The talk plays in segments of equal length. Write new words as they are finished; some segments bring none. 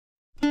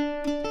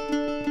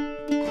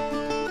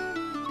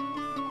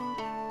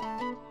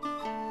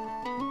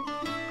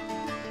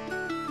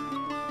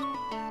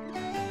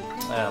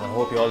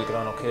hope you all get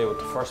on okay with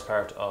the first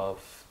part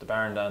of the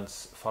barn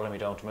dance, Follow Me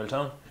Down to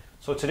Milltown.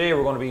 So today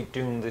we're going to be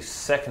doing the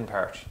second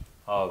part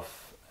of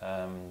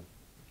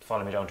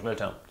Follow Me Down to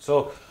Milltown.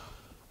 So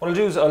what I'll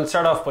do is I'll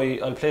start off by,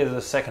 I'll play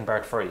the second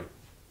part for you.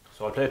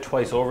 So I'll play it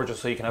twice over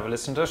just so you can have a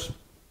listen to it.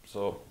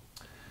 So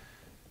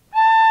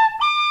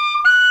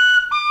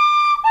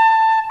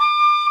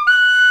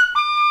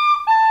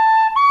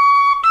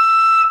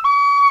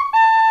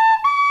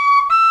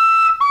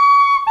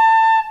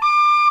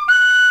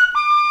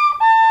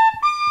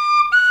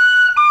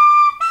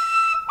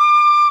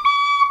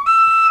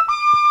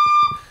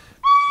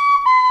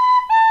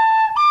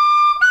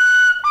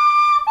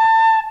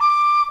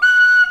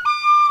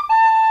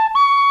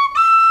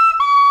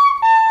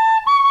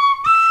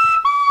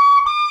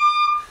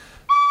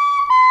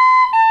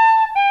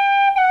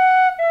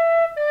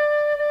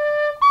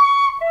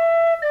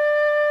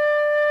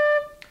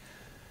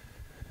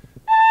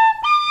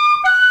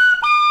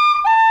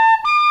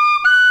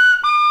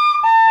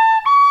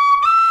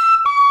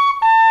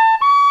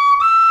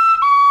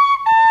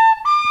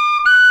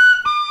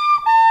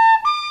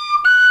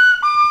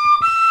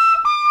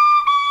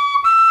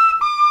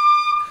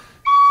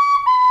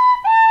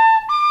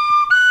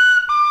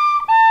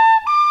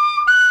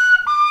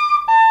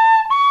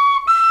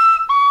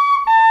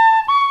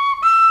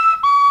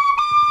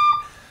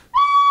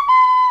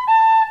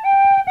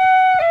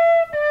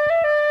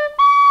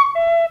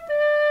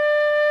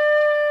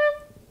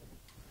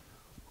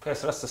okay,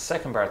 so that's the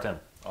second part then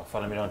of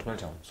Follow Me Down to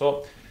Milltown.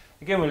 So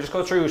again, we'll just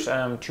go through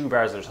it 2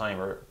 bars at a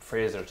time, or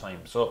phrase at a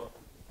time. So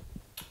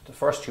the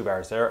first 2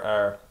 bars there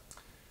are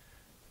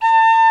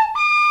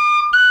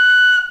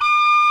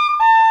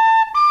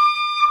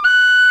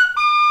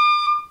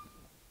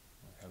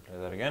I'll play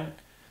that again.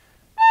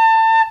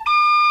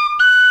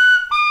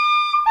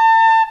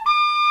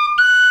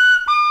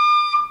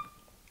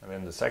 And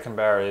then the second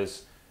bar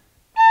is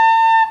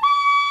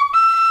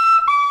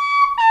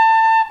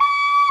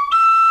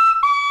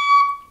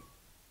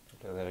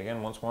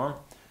once more.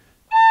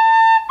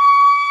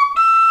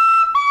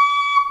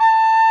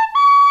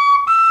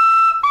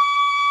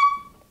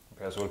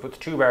 Okay, so we'll put the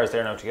 2 bars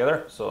there now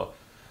together. So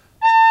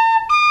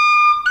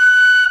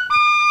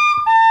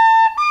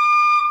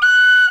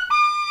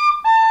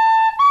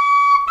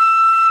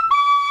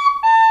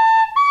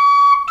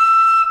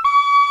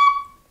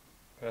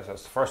okay, so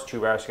that's the first 2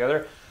 bars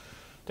together.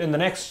 Then the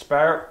next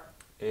bar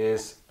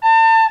is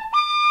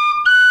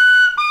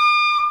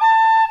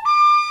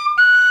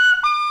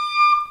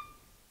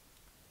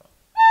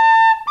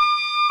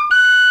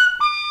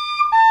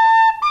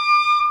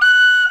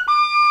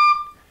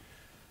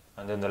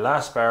and then the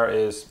last bar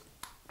is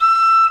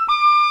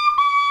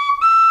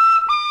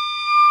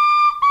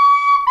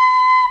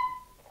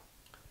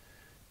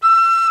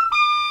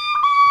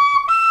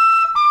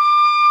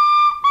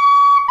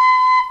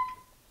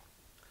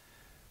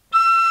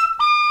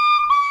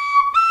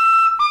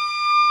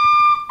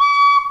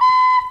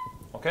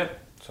okay,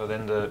 so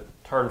then the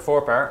third and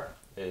fourth bar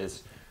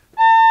is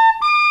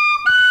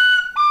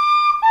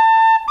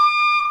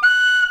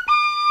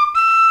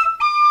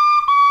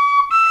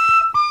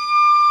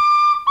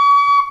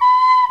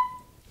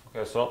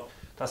okay, so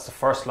that's the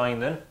first line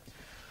then.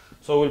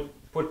 So we'll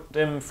put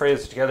them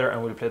phrases together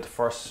and we'll play the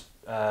first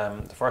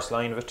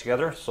line of it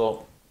together.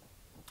 So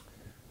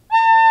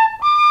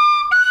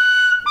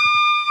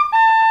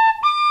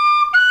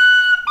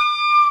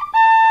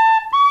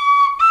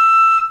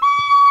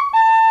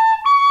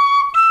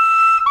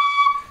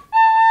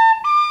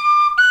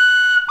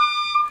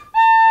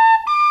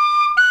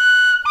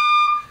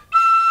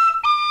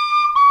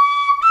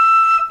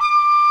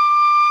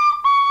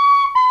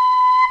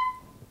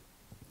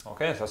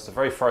okay, so that's the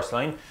very first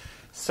line.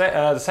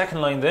 The second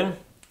line then,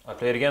 I'll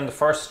play it again.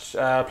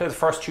 Play the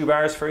first 2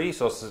 bars for you,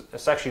 so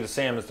it's actually the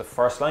same as the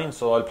first line,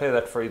 so I'll play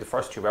that for you, the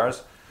first 2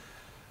 bars.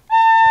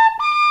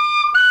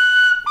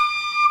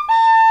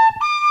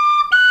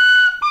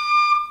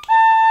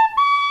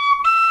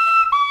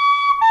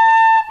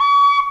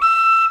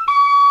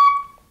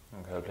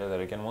 Okay, I'll play that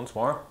again once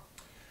more.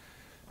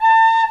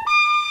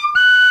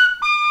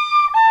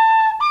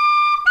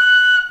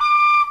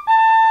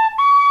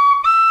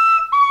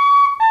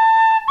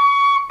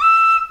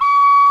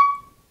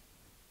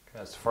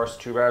 That's the first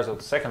 2 bars of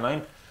the second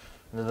line.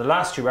 And then the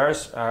last 2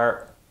 bars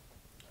are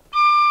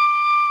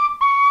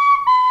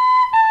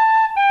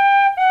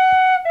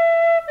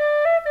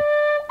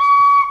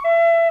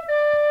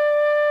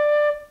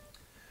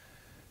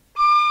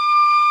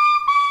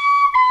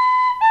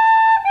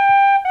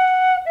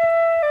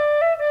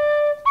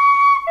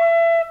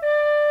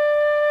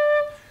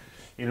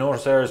you'll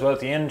notice there as well at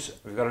the end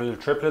we've got a little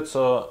triplet,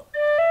 so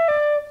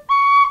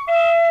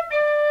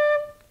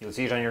you'll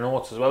see it on your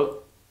notes as well.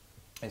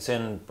 It's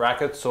in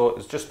brackets, so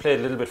it's just played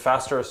a little bit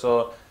faster,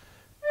 so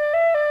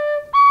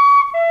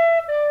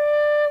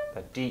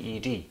that D, E,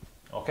 D.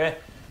 Okay,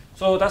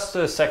 so that's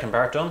the second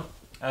part done.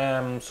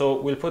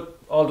 So we'll put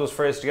all those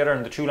phrases together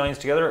and the 2 lines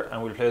together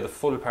and we'll play the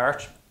full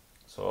part.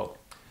 So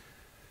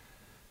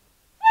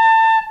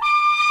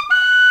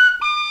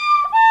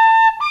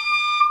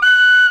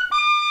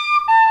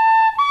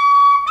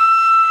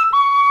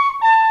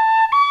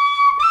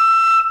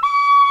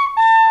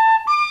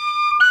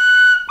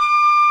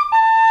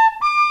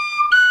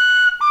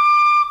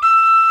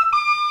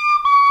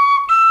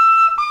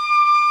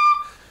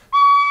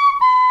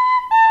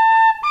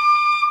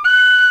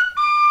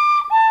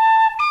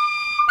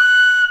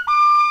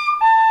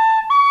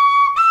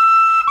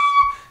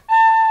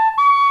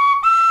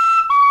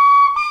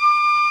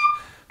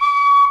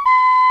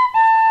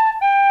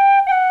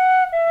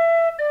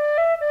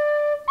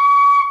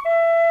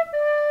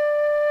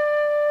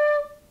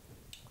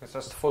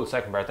full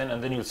second part then,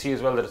 and then you'll see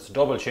as well that it's a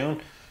double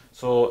tune,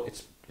 so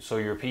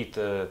you repeat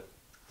the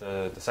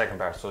second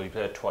part, so you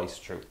play it twice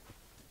through.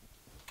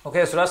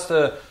 Okay, so that's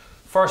the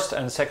first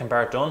and second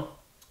part done.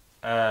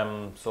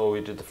 So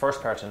we did the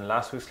first part in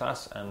last week's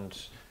class and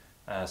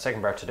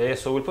second part today.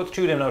 So we'll put the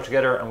two of them now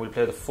together and we'll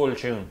play the full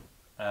tune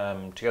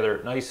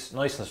together nice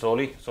and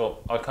slowly. So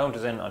I'll count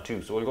us in on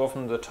 2. So we'll go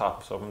from the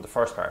top, so from the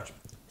first part.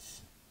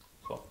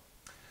 So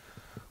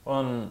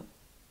 1,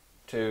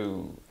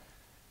 2.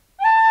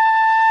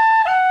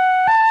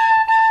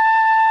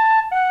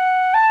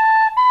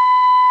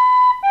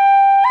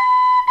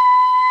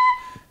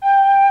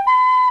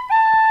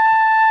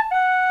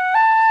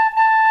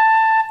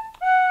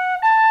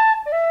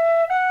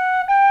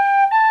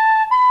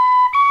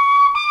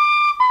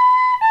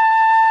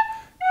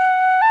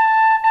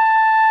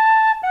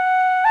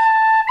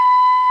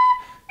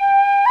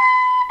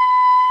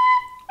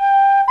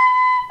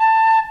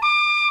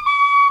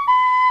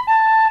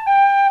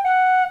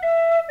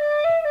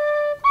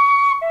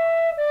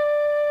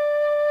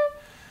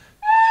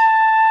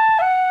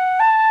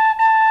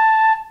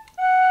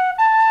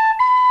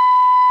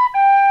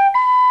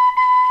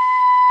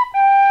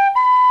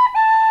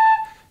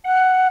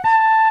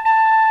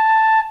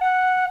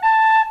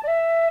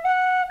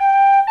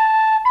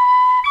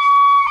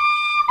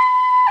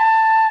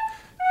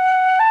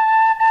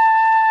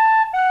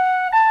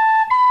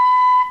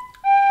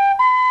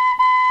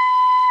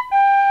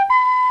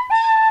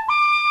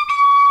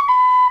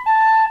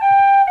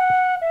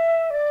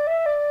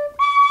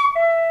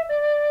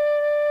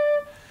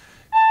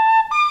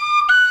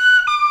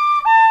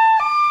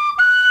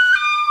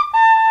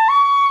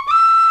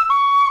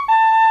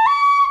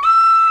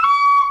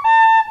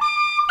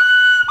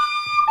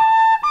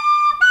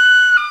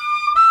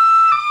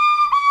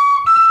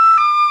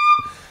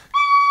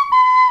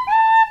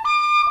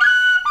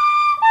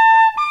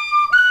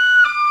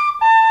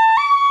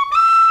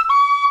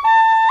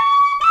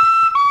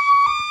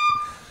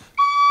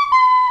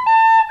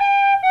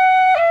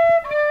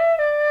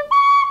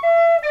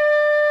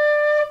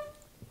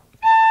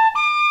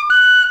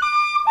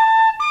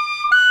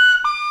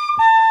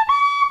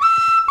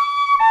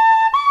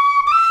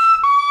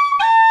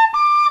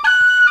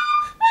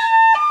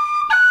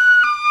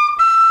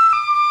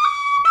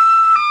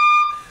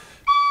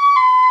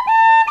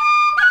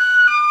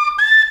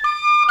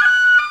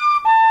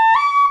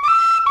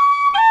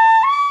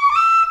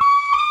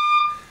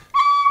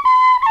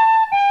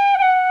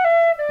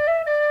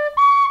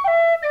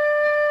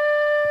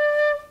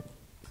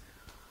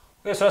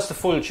 Okay, so that's the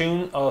full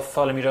tune of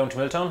Follow Me Down to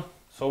Milltown.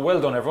 So well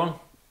done, everyone.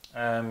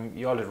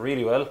 You all did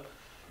really well.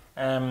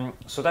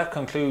 So that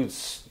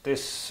concludes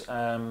this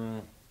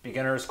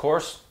beginner's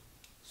course.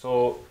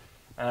 So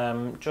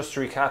just to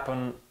recap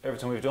on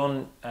everything we've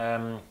done,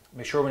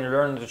 make sure when you're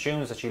learning the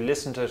tunes that you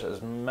listen to it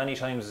as many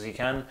times as you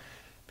can,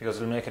 because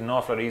it'll make it an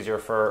awful lot easier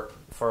for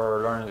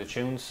learning the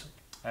tunes.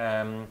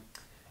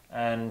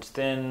 And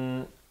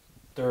then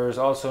there's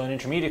also an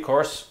intermediate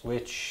course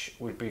which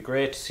would be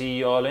great to see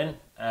you all in.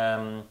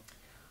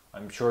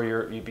 I'm sure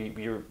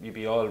you'd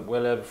be all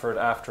well able for it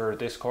after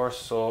this course.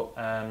 So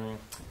I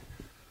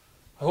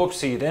hope to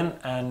see you then,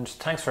 and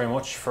thanks very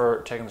much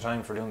for taking the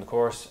time for doing the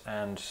course,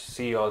 and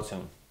see you all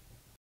soon.